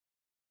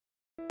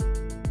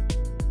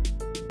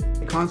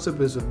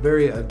Concept is a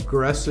very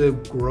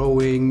aggressive,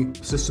 growing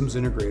systems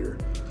integrator.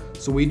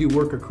 So we do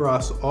work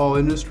across all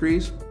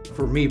industries.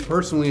 For me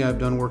personally, I've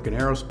done work in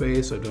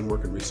aerospace, I've done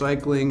work in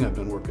recycling, I've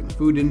done work in the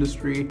food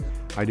industry.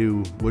 I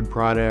do wood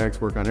products,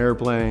 work on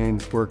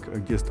airplanes,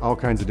 work just all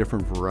kinds of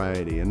different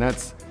variety, and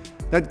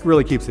that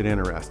really keeps it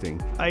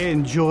interesting. I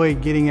enjoy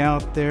getting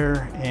out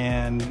there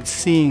and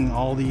seeing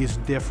all these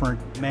different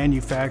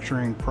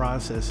manufacturing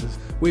processes.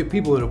 We have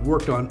people that have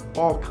worked on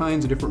all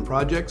kinds of different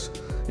projects,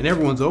 and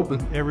everyone's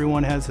open.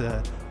 Everyone has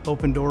an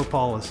open door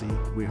policy.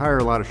 We hire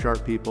a lot of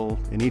sharp people,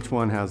 and each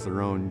one has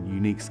their own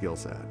unique skill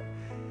set.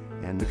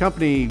 And the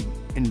company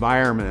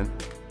environment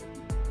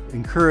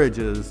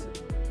encourages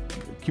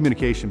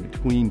communication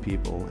between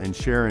people and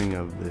sharing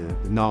of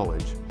the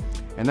knowledge.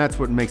 And that's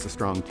what makes a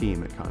strong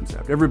team at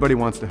Concept. Everybody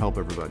wants to help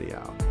everybody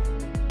out.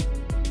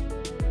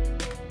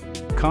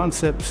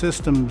 Concept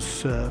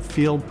Systems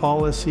field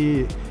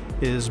policy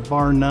is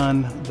bar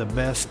none the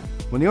best.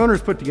 When the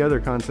owners put together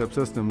Concept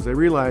Systems, they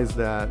realized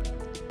that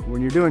when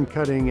you're doing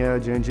cutting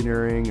edge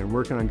engineering and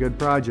working on good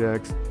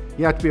projects,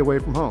 you have to be away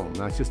from home.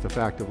 That's just a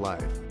fact of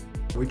life.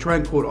 We try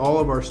and quote all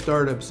of our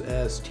startups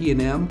as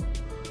T&M,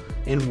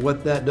 and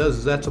what that does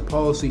is that's a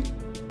policy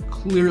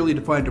clearly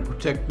defined to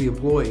protect the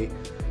employee,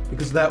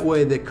 because that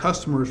way the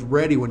customer's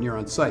ready when you're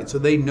on site, so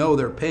they know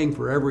they're paying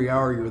for every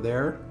hour you're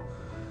there,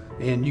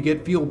 and you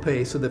get field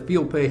pay, so the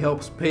field pay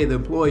helps pay the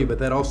employee, but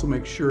that also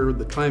makes sure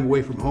the time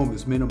away from home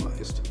is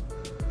minimized.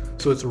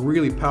 So it's a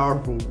really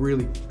powerful,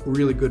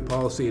 really good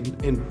policy,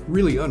 and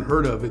really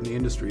unheard of in the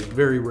industry. It's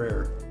very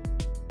rare.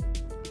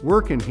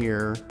 Working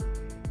here,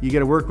 you get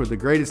to work with the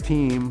greatest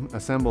team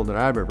assembled that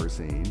I've ever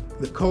seen.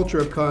 The culture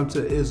of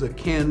Concept is a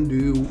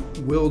can-do,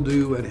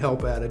 will-do, and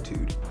help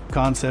attitude.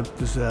 Concept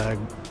is a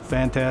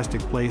fantastic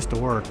place to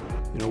work.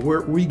 You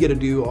know, we get to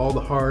do all the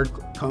hard,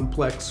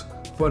 complex,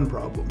 fun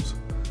problems.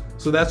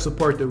 So that's the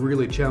part that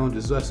really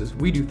challenges us, is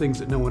we do things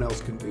that no one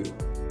else can do.